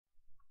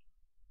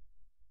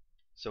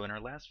So in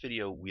our last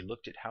video, we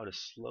looked at how to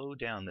slow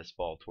down this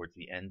ball towards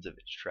the ends of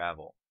its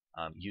travel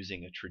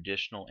using a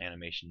traditional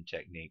animation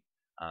technique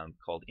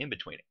called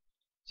in-betweening.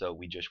 So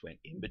we just went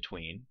in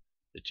between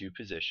the two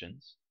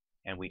positions,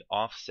 and we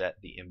offset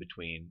the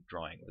in-between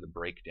drawing, or the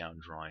breakdown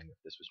drawing if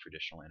this was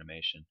traditional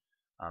animation,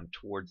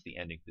 towards the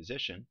ending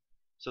position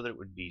so that it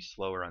would be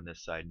slower on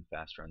this side and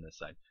faster on this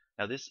side.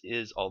 Now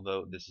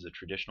although this is a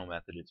traditional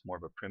method, it's more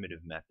of a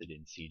primitive method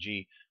in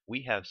CG.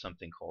 We have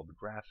something called the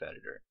Graph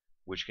Editor,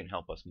 which can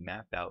help us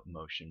map out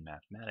motion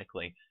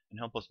mathematically and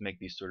help us make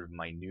these sort of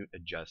minute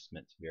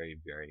adjustments very,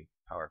 very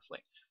powerfully.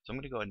 So I'm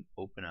going to go ahead and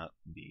open up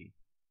the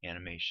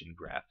Animation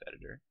Graph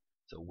Editor.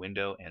 So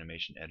Window,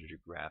 Animation Editor,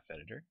 Graph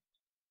Editor.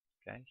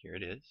 Okay, here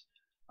it is.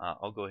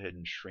 I'll go ahead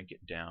and shrink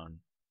it down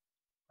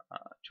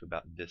to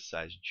about this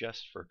size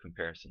just for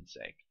comparison's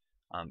sake.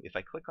 If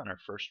I click on our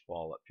first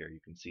ball up here, you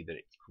can see that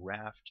it's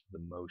graphed the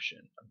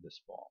motion of this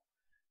ball,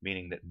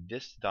 meaning that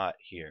this dot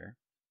here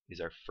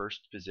is our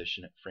first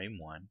position at frame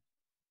 1.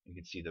 You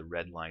can see the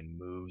red line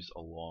moves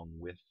along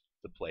with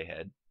the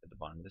playhead at the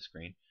bottom of the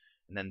screen.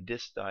 And then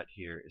this dot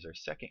here is our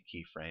second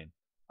keyframe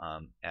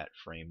at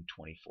frame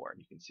 24. And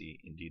you can see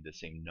indeed the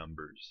same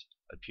numbers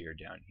appear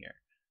down here,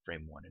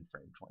 frame 1 and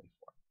frame 24.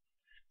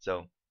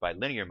 So by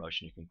linear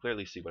motion, you can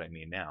clearly see what I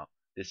mean now.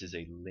 This is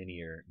a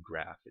linear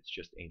graph. It's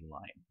just a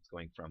line. It's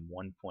going from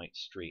one point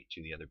straight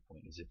to the other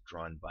point as if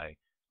drawn by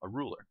a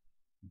ruler.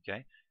 Okay?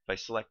 If I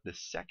select the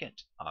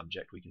second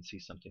object, we can see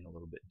something a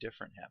little bit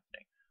different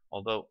happening.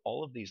 Although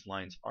all of these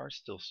lines are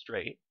still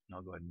straight, and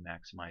I'll go ahead and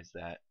maximize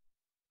that.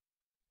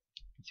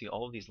 You can see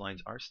all of these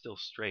lines are still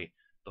straight.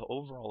 The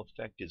overall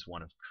effect is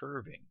one of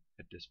curving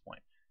at this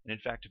point. And in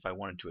fact, if I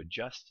wanted to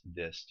adjust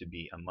this to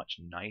be a much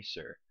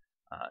nicer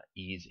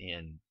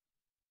ease-in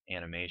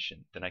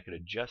animation, then I could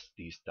adjust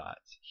these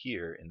dots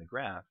here in the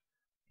graph,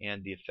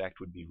 and the effect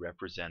would be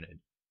represented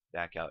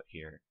back out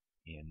here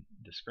in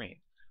the screen.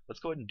 Let's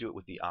go ahead and do it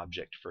with the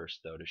object first,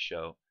 though, to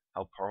show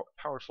how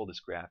powerful this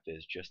graph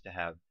is, just to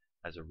have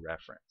as a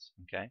reference.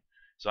 Okay,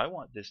 so I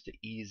want this to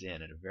ease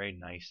in a very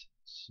nice,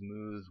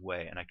 smooth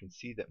way, and I can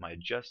see that my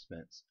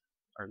adjustments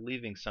are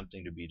leaving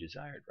something to be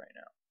desired right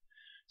now.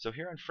 So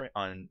here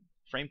on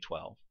frame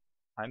 12,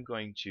 I'm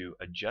going to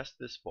adjust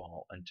this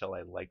ball until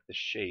I like the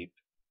shape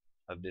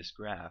of this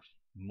graph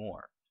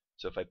more.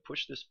 So if I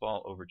push this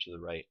ball over to the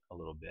right a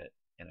little bit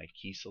and I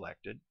key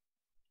selected,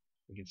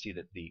 we can see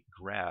that the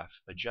graph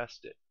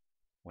adjusted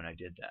when I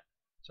did that.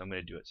 So I'm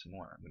going to do it some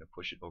more. I'm going to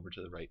push it over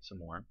to the right some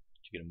more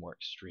to get a more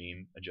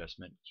extreme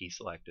adjustment, key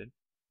selected.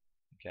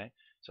 Okay,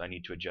 so I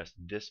need to adjust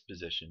this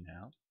position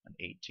now on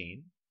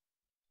 18.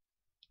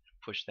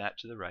 Push that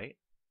to the right,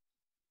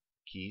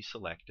 key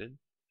selected.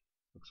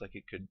 Looks like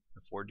it could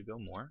afford to go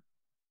more.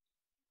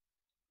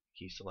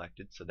 Key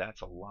selected, so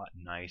that's a lot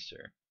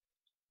nicer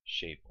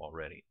shape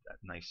already. That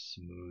nice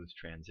smooth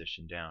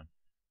transition down.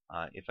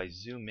 If I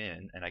zoom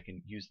in, and I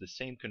can use the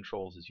same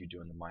controls as you do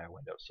in the Maya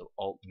window, so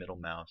Alt middle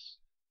mouse,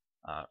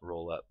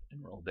 roll up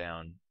and roll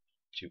down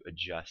to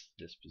adjust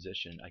this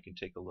position, I can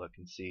take a look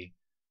and see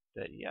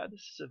that, yeah,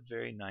 this is a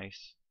very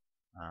nice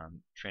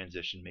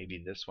transition.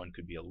 Maybe this one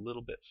could be a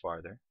little bit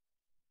farther.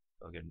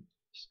 So I'll go and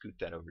scoot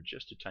that over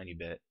just a tiny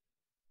bit,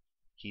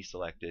 key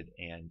selected,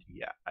 and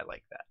yeah, I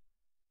like that.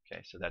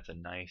 Okay, so that's a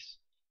nice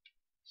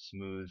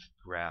smooth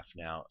graph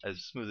now,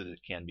 as smooth as it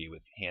can be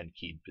with hand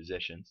keyed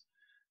positions.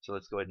 So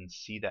let's go ahead and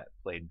see that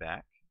played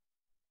back.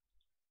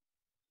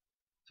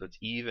 So it's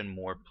even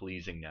more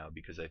pleasing now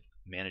because I've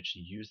managed to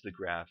use the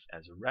graph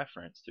as a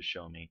reference to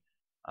show me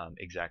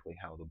exactly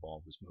how the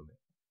ball was moving.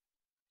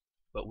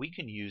 But we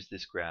can use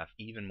this graph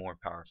even more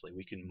powerfully.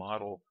 We can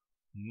model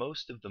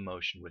most of the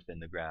motion within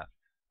the graph.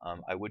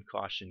 I would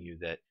caution you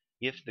that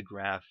if the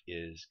graph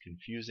is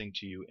confusing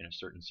to you in a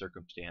certain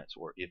circumstance,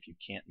 or if you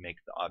can't make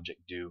the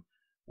object do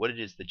what it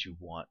is that you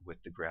want with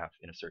the graph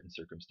in a certain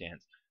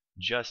circumstance,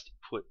 just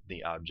put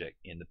the object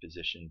in the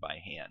position by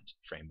hand,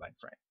 frame by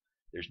frame.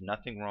 There's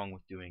nothing wrong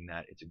with doing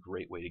that. It's a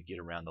great way to get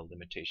around the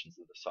limitations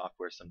of the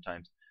software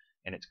sometimes,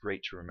 and it's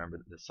great to remember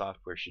that the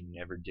software should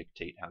never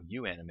dictate how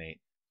you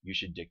animate. You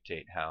should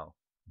dictate how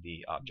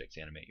the objects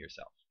animate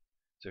yourself.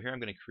 So here I'm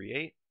going to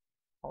create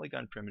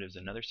polygon primitives,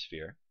 another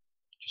sphere,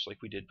 just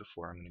like we did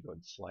before. I'm going to go ahead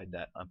and slide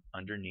that up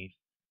underneath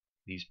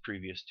these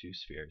previous two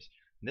spheres.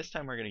 And this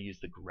time we're going to use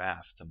the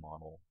graph to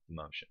model the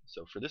motion.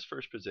 So for this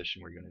first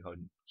position, we're going to go ahead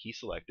and key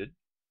selected,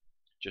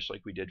 just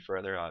like we did for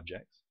other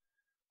objects.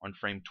 On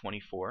frame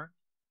 24,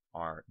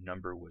 our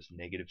number was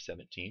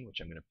 -17, which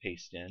I'm going to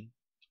paste in,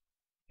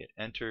 hit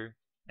enter,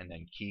 and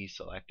then key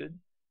selected.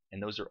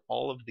 And those are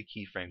all of the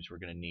keyframes we're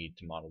going to need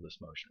to model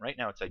this motion. Right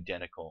now it's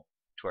identical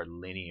to our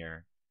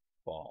linear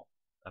ball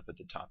up at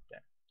the top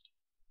there.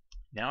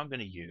 Now I'm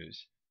going to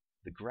use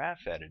the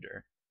graph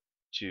editor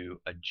to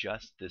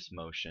adjust this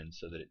motion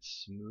so that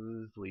it's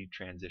smoothly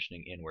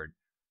transitioning inward,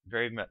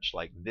 very much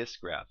like this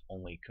graph,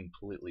 only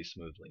completely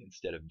smoothly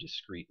instead of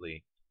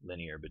discretely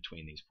linear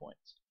between these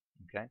points.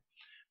 Okay,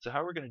 so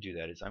how we're going to do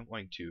that is I'm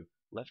going to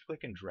left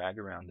click and drag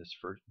around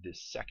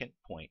this second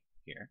point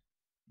here.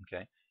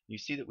 Okay, You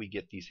see that we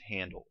get these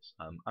handles.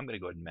 I'm going to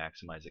go ahead and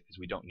maximize it because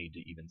we don't need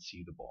to even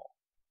see the ball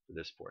for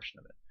this portion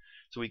of it.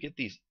 So we get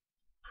these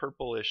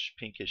purplish,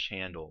 pinkish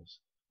handles,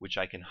 which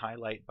I can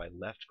highlight by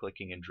left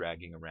clicking and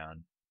dragging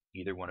around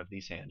either one of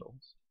these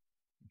handles.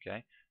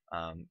 Okay,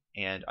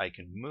 and I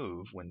can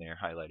move when they're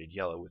highlighted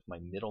yellow with my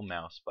middle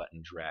mouse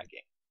button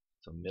dragging.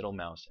 So middle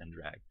mouse and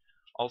drag.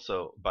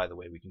 Also, by the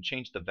way, we can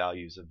change the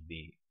values of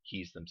the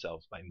keys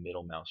themselves by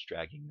middle mouse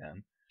dragging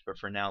them. But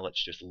for now,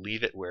 let's just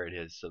leave it where it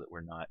is so that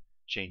we're not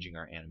changing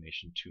our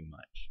animation too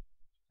much.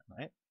 All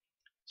right.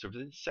 So for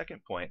the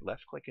second point,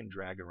 left click and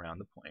drag around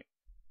the point.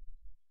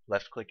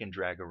 Left click and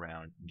drag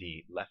around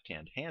the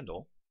left-hand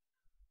handle.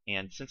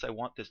 And since I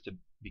want this to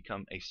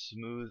become a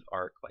smooth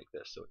arc like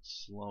this, so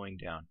it's slowing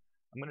down,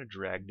 I'm going to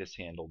drag this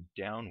handle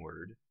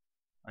downward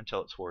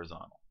until it's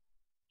horizontal.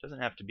 It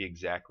doesn't have to be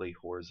exactly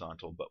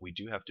horizontal, but we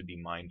do have to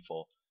be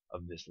mindful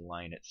of this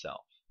line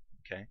itself.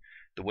 Okay?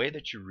 The way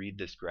that you read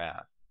this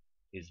graph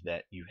is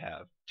that you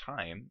have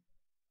time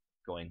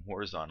going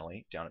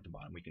horizontally down at the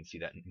bottom. We can see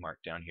that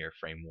marked down here,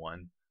 frame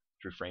 1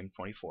 through frame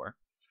 24.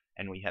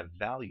 And we have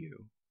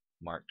value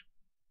marked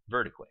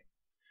vertically.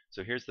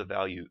 So here's the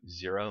value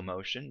 0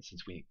 motion.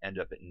 Since we end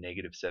up at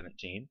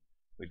 -17,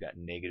 we've got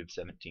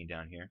 -17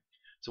 down here.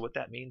 So what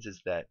that means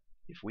is that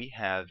if we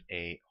have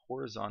a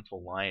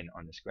horizontal line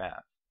on this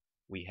graph,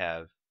 we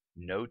have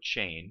no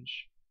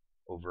change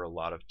over a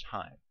lot of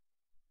time.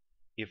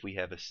 If we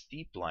have a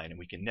steep line, and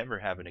we can never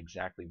have an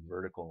exactly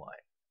vertical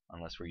line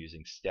unless we're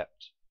using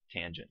stepped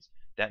tangents,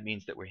 that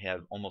means that we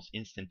have almost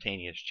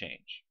instantaneous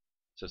change.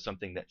 So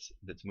something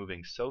that's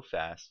moving so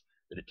fast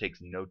that it takes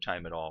no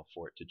time at all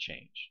for it to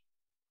change.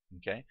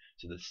 Okay?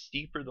 So the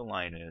steeper the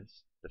line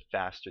is, the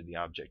faster the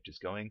object is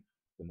going.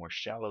 The more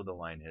shallow the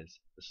line is,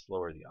 the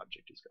slower the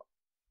object is going.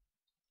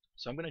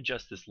 So I'm going to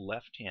adjust this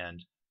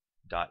left-hand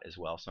dot as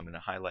well. So I'm going to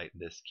highlight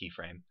this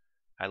keyframe,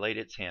 highlight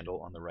its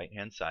handle on the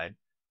right-hand side,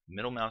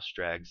 middle mouse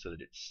drag so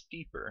that it's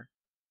steeper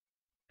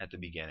at the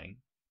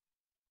beginning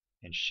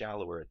and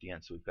shallower at the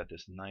end. So we've got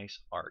this nice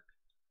arc.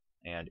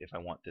 And if I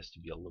want this to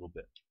be a little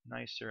bit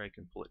nicer, I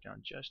can pull it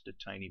down just a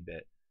tiny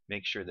bit.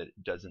 Make sure that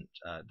it doesn't,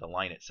 the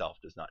line itself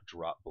does not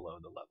drop below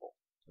the level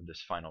of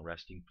this final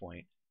resting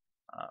point.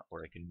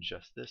 Or I can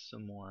adjust this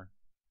some more.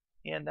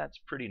 And that's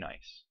pretty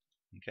nice.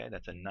 Okay,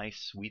 that's a nice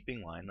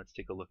sweeping line. Let's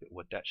take a look at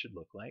what that should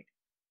look like.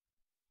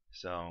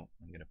 So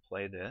I'm going to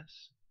play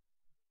this.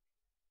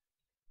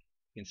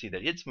 You can see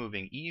that it's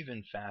moving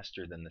even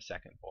faster than the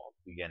second ball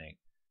at the beginning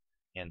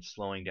and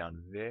slowing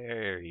down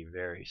very,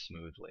 very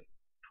smoothly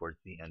towards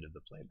the end of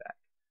the playback.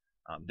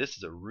 This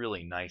is a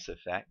really nice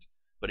effect,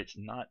 but it's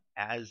not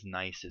as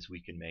nice as we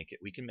can make it.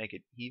 We can make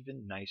it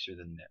even nicer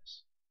than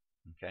this.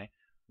 Okay,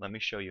 let me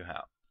show you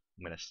how.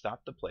 I'm going to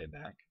stop the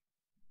playback,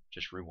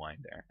 just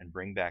rewind there, and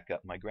bring back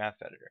up my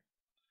graph editor.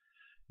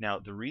 Now,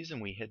 the reason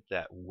we hit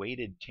that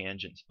weighted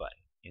tangents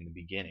button in the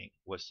beginning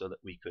was so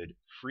that we could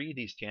free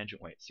these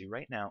tangent weights. See,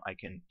 right now I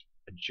can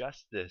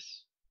adjust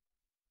this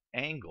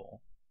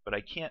angle, but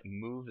I can't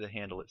move the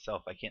handle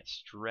itself. I can't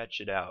stretch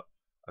it out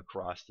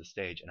across the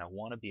stage, and I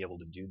want to be able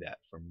to do that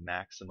for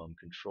maximum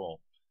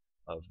control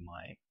of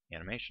my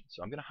animation.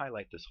 So I'm going to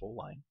highlight this whole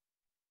line.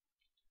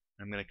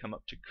 I'm going to come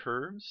up to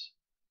curves,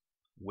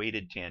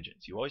 weighted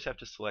tangents. You always have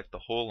to select the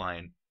whole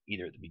line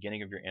either at the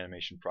beginning of your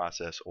animation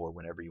process or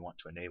whenever you want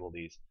to enable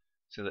these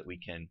so that we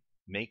can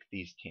make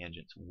these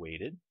tangents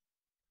weighted.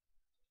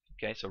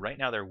 Okay, so right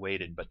now they're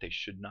weighted, but they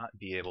should not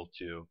be able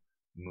to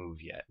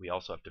move yet. We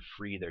also have to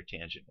free their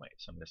tangent weight.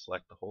 So I'm going to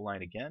select the whole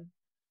line again,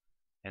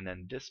 and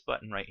then this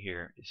button right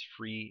here is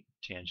free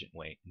tangent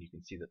weight, and you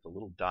can see that the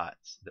little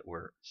dots that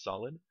were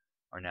solid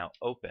are now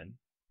open,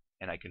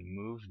 and I can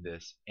move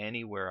this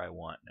anywhere I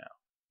want now.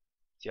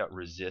 See how it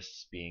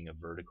resists being a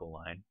vertical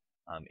line?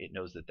 It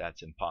knows that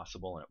that's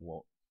impossible and it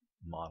won't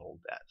model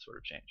that sort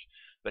of change.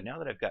 But now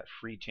that I've got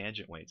free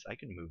tangent weights, I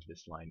can move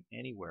this line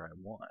anywhere I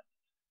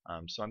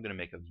want. So I'm going to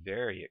make a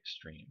very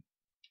extreme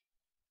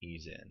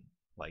ease in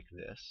like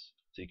this.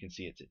 So you can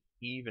see it's an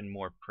even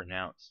more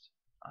pronounced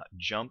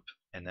jump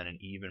and then an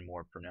even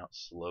more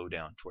pronounced slow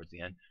down towards the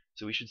end.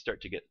 So we should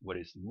start to get what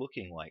is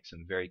looking like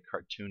some very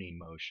cartoony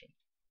motion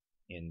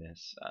in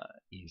this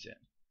ease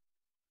in.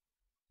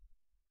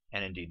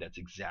 And indeed, that's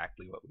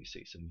exactly what we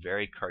see. Some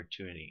very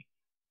cartoony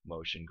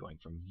motion going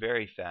from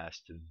very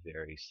fast to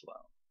very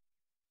slow.